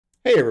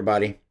Hey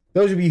everybody.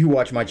 Those of you who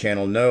watch my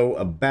channel know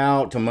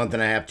about a month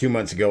and a half, 2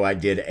 months ago, I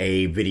did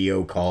a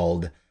video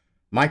called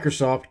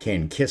Microsoft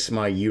Can Kiss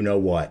My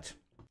You-Know-What.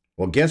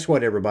 Well, guess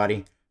what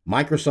everybody?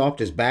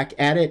 Microsoft is back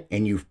at it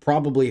and you've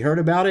probably heard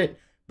about it,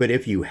 but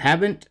if you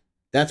haven't,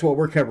 that's what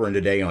we're covering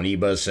today on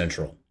eBuzz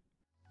Central.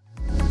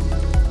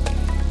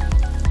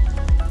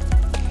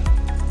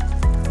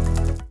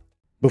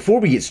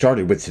 Before we get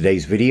started with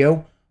today's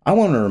video, I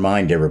want to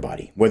remind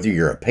everybody, whether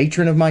you're a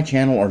patron of my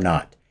channel or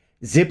not,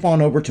 zip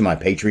on over to my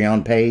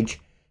Patreon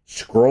page,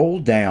 scroll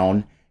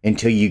down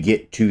until you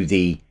get to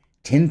the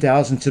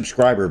 10,000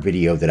 subscriber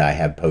video that I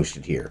have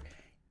posted here.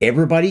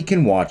 Everybody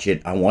can watch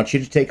it. I want you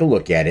to take a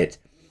look at it.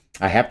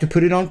 I have to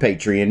put it on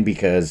Patreon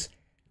because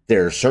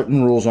there are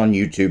certain rules on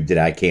YouTube that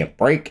I can't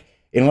break.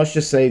 And let's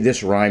just say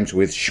this rhymes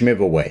with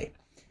schmiv-away.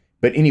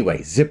 But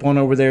anyway, zip on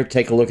over there,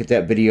 take a look at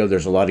that video.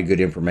 There's a lot of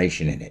good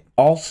information in it.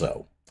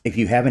 Also, if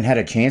you haven't had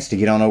a chance to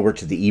get on over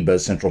to the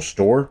eBuzz Central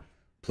store,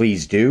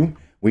 please do.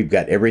 We've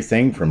got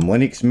everything from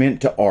Linux Mint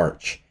to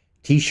Arch.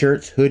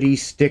 T-shirts, hoodies,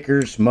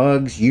 stickers,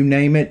 mugs, you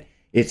name it,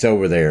 it's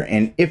over there.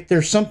 And if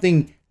there's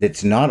something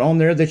that's not on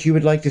there that you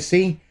would like to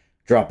see,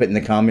 drop it in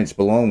the comments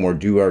below and we'll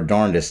do our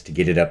darndest to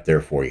get it up there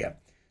for you.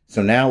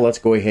 So now let's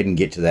go ahead and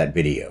get to that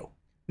video.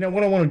 Now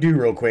what I want to do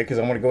real quick is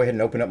I want to go ahead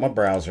and open up my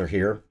browser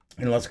here.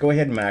 And let's go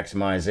ahead and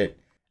maximize it.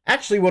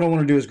 Actually, what I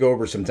want to do is go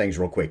over some things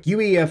real quick.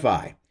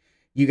 UEFI.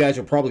 You guys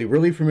are probably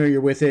really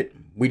familiar with it.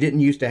 We didn't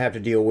used to have to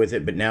deal with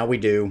it, but now we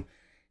do.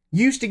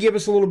 Used to give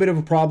us a little bit of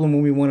a problem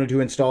when we wanted to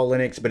install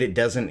Linux, but it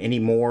doesn't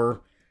anymore.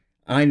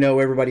 I know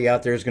everybody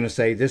out there is going to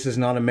say this is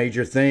not a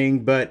major thing,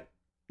 but,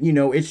 you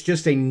know, it's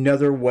just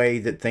another way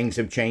that things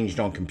have changed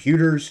on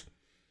computers.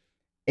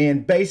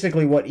 And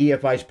basically what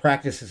EFI's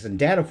practices and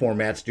data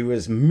formats do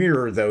is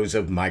mirror those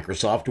of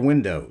Microsoft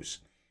Windows.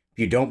 If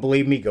you don't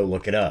believe me, go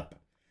look it up.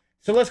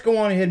 So let's go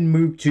on ahead and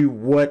move to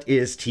what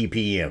is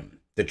TPM,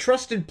 the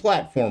Trusted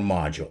Platform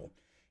Module.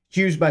 It's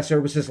used by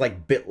services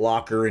like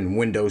BitLocker and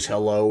Windows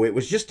Hello. It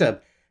was just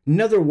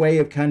another way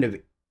of kind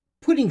of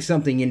putting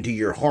something into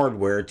your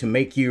hardware to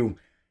make you,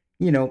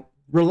 you know,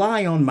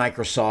 rely on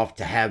Microsoft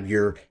to have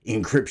your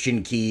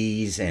encryption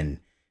keys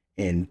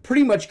and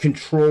pretty much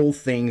control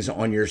things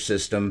on your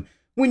system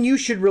when you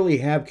should really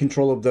have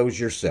control of those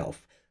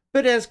yourself.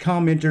 But as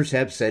commenters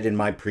have said in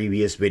my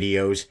previous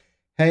videos,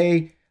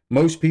 hey,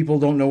 most people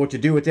don't know what to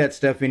do with that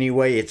stuff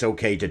anyway. It's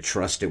okay to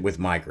trust it with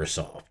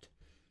Microsoft.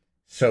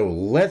 So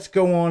let's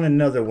go on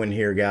another one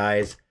here,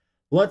 guys.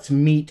 Let's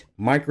meet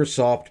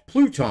Microsoft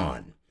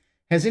Pluton.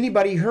 Has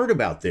anybody heard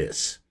about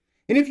this?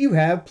 And if you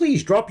have,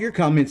 please drop your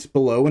comments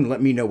below and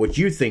let me know what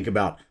you think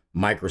about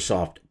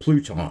Microsoft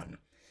Pluton.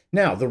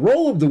 Now, the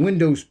role of the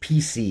Windows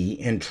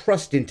PC and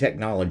trust in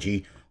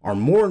technology are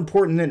more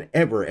important than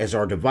ever as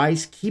our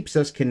device keeps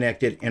us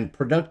connected and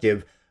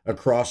productive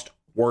across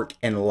work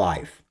and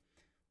life.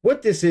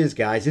 What this is,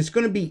 guys, it's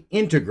going to be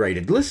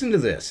integrated. Listen to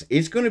this.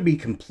 It's going to be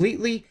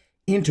completely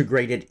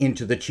integrated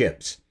into the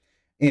chips.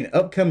 In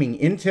upcoming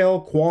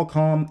Intel,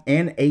 Qualcomm,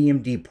 and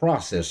AMD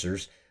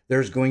processors,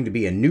 there's going to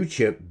be a new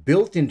chip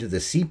built into the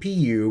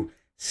CPU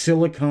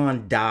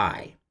silicon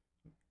die.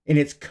 And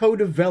it's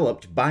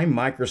co-developed by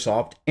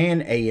Microsoft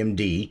and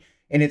AMD,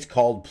 and it's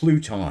called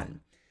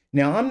Pluton.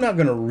 Now, I'm not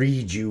going to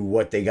read you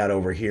what they got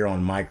over here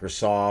on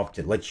Microsoft.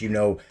 It lets you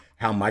know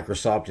how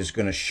Microsoft is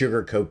going to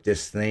sugarcoat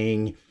this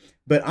thing.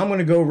 But I'm going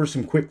to go over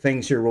some quick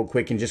things here real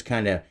quick and just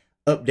kind of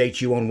update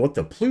you on what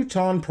the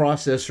Pluton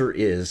processor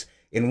is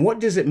and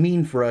what does it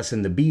mean for us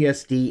in the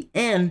BSD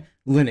and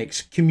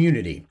Linux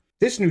community.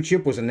 This new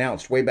chip was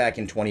announced way back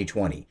in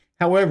 2020.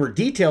 However,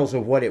 details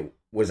of what it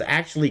was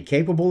actually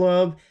capable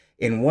of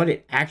and what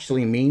it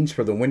actually means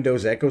for the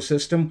Windows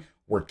ecosystem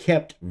were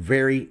kept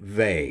very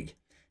vague.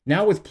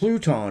 Now with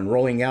Pluton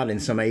rolling out in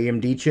some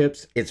AMD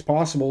chips, it's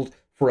possible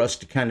for us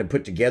to kind of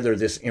put together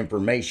this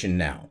information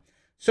now.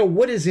 So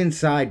what is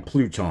inside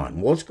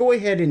Pluton? Well, let's go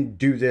ahead and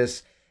do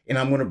this, and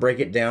I'm going to break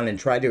it down and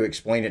try to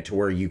explain it to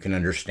where you can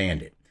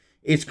understand it.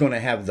 It's going to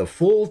have the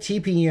full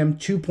TPM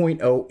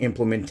 2.0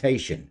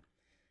 implementation.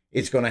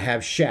 It's going to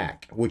have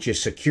SHAC, which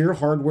is Secure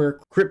Hardware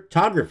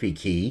Cryptography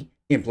Key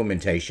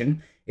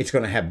implementation. It's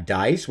going to have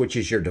DICE, which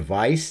is your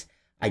Device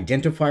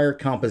Identifier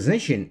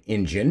Composition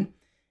Engine.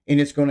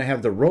 And it's going to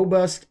have the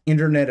Robust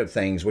Internet of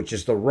Things, which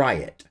is the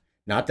RIOT.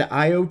 Not the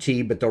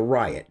IoT, but the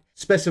RIOT.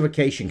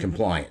 Specification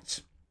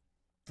Compliance.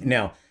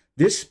 Now,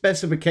 this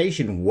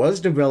specification was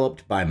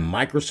developed by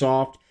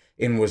Microsoft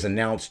and was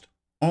announced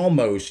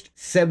almost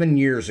 7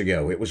 years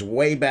ago. It was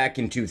way back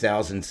in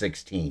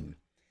 2016.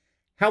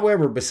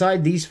 However,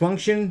 beside these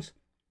functions,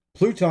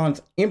 Pluton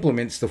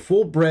implements the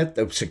full breadth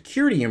of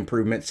security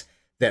improvements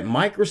that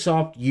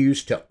Microsoft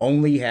used to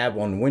only have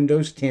on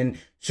Windows 10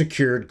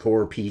 secured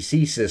core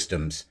PC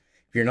systems.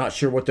 If you're not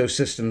sure what those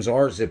systems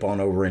are, zip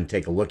on over and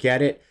take a look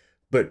at it.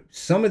 But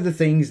some of the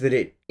things that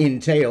it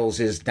entails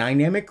is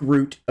Dynamic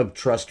Root of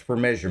Trust for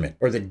Measurement,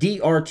 or the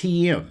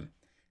DRTM,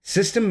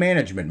 System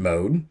Management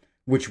Mode,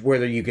 which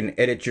whether you can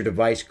edit your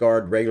device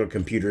guard, regular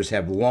computers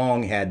have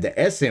long had the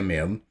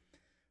SMM,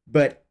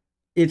 but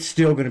it's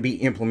still going to be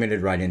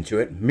implemented right into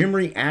it.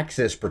 Memory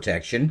access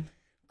protection,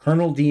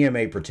 kernel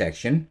DMA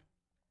protection,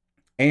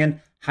 and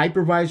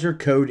hypervisor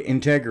code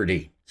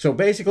integrity. So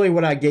basically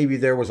what I gave you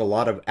there was a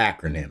lot of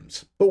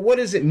acronyms. But what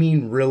does it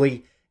mean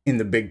really in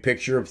the big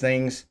picture of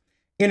things?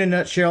 In a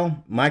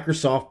nutshell,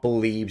 Microsoft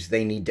believes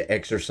they need to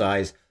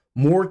exercise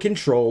more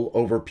control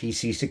over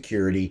PC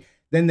security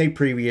than they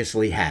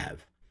previously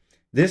have.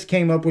 This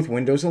came up with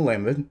Windows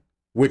 11,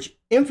 which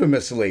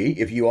infamously,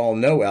 if you all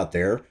know out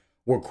there,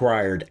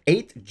 required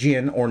 8th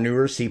gen or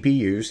newer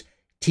CPUs,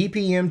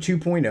 TPM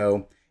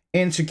 2.0,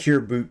 and secure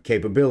boot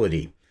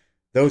capability.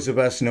 Those of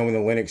us knowing the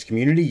Linux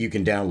community, you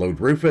can download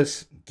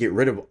Rufus, get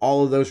rid of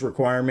all of those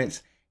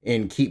requirements,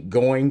 and keep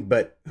going,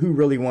 but who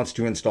really wants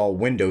to install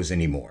Windows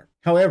anymore?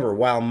 However,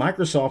 while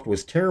Microsoft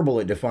was terrible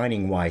at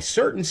defining why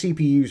certain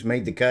CPUs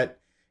made the cut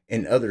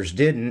and others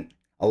didn't,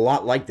 a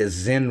lot like the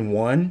Zen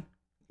 1,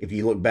 if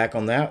you look back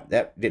on that,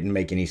 that didn't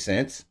make any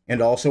sense.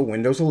 And also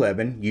Windows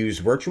 11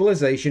 used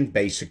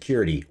virtualization-based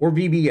security, or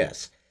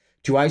VBS,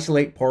 to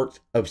isolate parts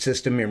of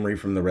system memory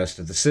from the rest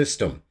of the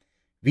system.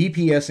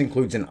 VPS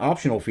includes an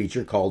optional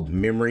feature called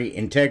memory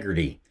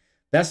integrity.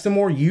 That's the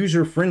more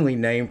user-friendly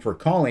name for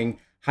calling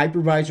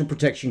hypervisor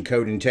protection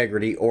code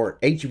integrity, or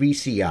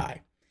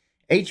HVCI.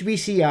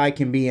 HVCI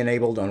can be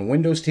enabled on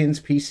Windows 10's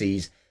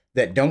PCs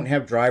that don't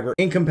have driver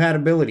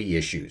incompatibility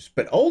issues,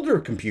 but older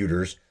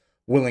computers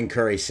will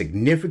incur a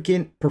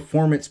significant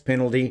performance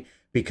penalty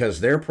because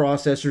their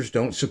processors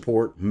don't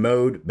support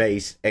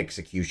mode-based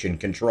execution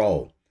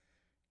control.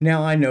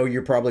 Now, I know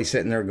you're probably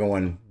sitting there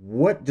going,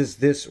 what does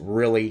this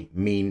really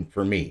mean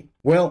for me?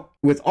 Well,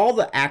 with all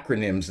the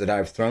acronyms that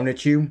I've thrown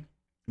at you,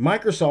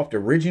 Microsoft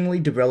originally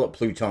developed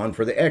Pluton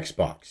for the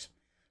Xbox,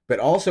 but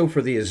also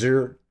for the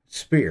Azure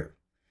Sphere.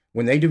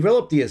 When they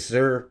developed the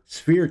Azure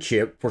Sphere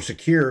chip for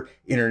secure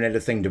Internet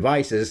of Things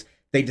devices,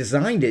 they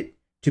designed it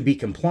to be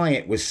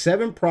compliant with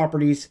 7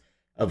 properties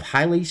of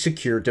highly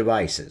secure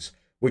devices,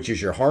 which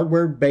is your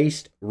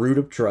hardware-based root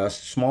of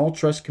trust, small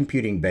trust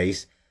computing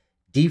base,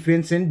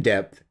 defense in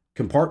depth,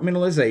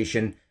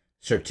 compartmentalization,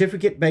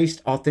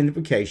 certificate-based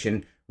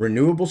authentication,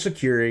 renewable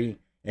security,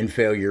 and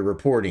failure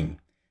reporting.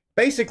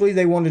 Basically,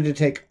 they wanted to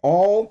take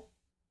all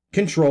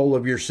control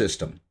of your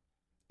system.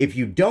 If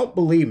you don't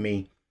believe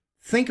me,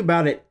 think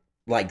about it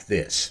like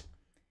this.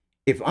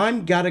 If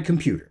I've got a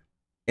computer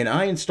and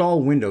I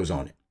install Windows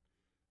on it,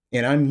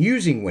 and I'm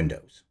using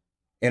Windows,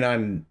 and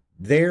I'm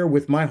there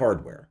with my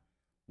hardware,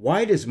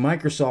 why does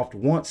Microsoft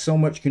want so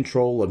much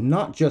control of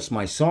not just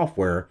my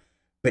software,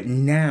 but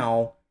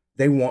now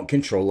they want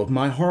control of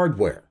my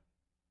hardware?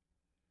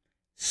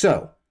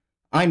 So,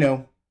 I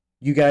know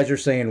you guys are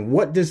saying,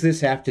 what does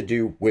this have to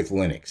do with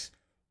Linux?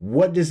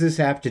 What does this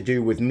have to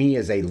do with me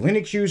as a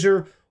Linux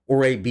user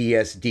or a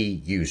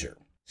BSD user?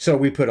 So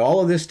we put all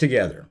of this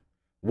together.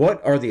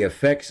 What are the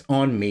effects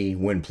on me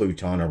when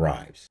Pluton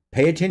arrives?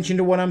 Pay attention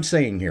to what I'm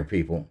saying here,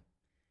 people.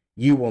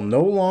 You will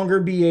no longer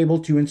be able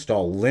to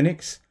install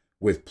Linux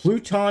with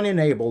Pluton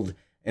enabled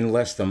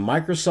unless the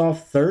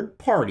Microsoft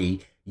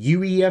third-party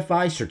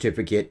UEFI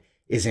certificate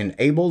is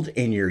enabled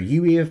in your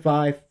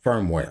UEFI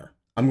firmware.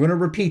 I'm going to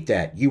repeat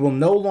that. You will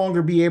no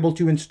longer be able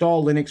to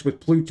install Linux with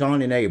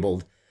Pluton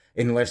enabled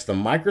unless the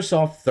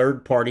Microsoft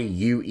third-party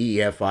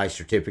UEFI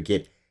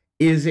certificate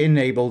is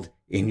enabled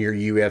in your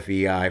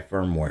UEFI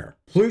firmware.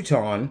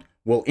 Pluton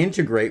will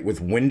integrate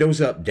with Windows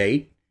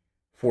Update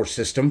for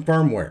system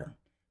firmware,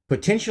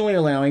 potentially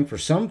allowing for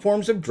some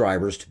forms of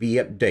drivers to be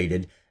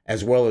updated,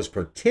 as well as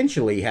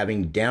potentially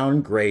having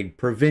downgrade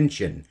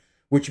prevention,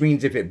 which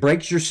means if it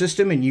breaks your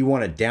system and you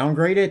want to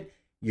downgrade it,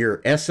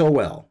 you're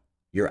SOL.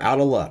 You're out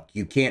of luck.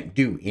 You can't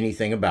do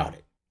anything about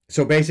it.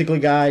 So basically,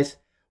 guys,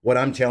 what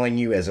I'm telling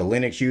you as a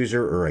Linux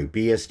user or a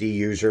BSD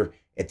user,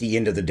 at the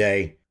end of the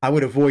day, I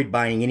would avoid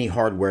buying any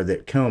hardware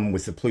that come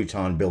with the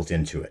Pluton built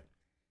into it.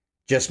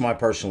 Just my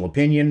personal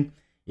opinion.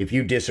 If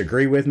you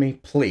disagree with me,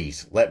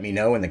 please let me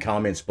know in the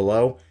comments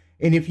below.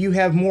 And if you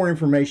have more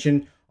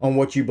information on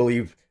what you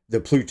believe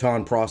the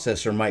Pluton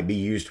processor might be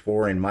used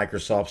for in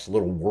Microsoft's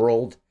little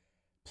world,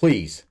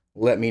 please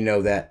let me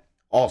know that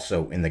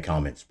also in the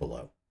comments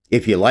below.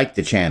 If you like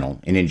the channel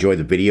and enjoy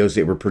the videos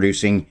that we're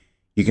producing,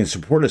 you can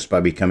support us by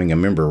becoming a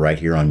member right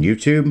here on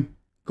YouTube,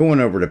 going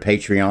over to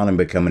Patreon and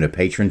becoming a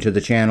patron to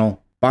the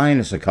channel, buying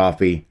us a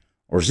coffee,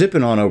 or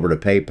zipping on over to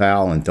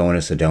PayPal and throwing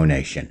us a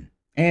donation.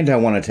 And I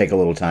want to take a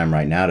little time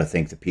right now to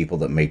thank the people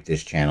that make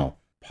this channel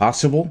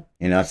possible,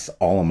 and that's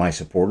all of my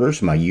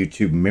supporters, my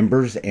YouTube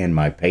members, and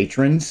my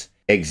patrons.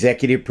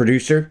 Executive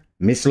producer,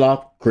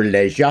 Mislav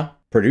Krileja.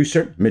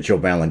 Producer, Mitchell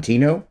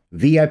Valentino.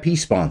 VIP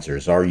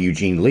sponsors are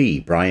Eugene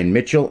Lee, Brian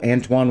Mitchell,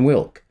 Antoine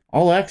Wilk.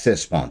 All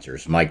access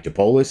sponsors, Mike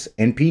DePolis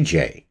and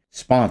PJ.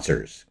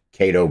 Sponsors,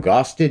 Cato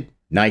Gosted,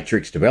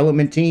 Nitrix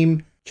Development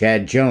Team,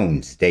 Chad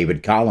Jones,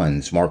 David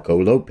Collins,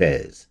 Marco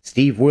Lopez,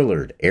 Steve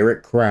Willard,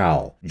 Eric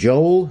Crowell,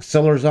 Joel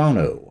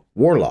Solorzano,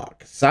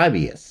 Warlock,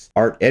 Sivius,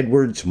 Art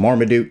Edwards,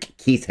 Marmaduke,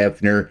 Keith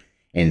Hefner,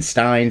 and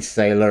Stein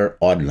Sailor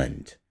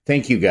Odland.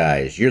 Thank you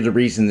guys, you're the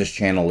reason this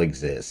channel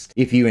exists.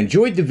 If you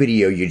enjoyed the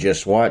video you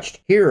just watched,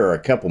 here are a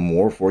couple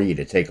more for you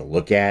to take a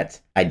look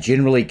at. I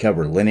generally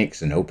cover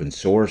Linux and open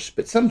source,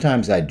 but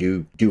sometimes I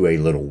do a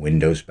little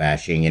Windows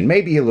bashing and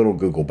maybe a little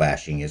Google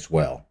bashing as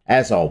well.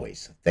 As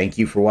always, thank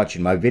you for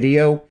watching my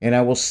video, and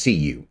I will see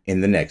you in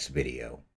the next video.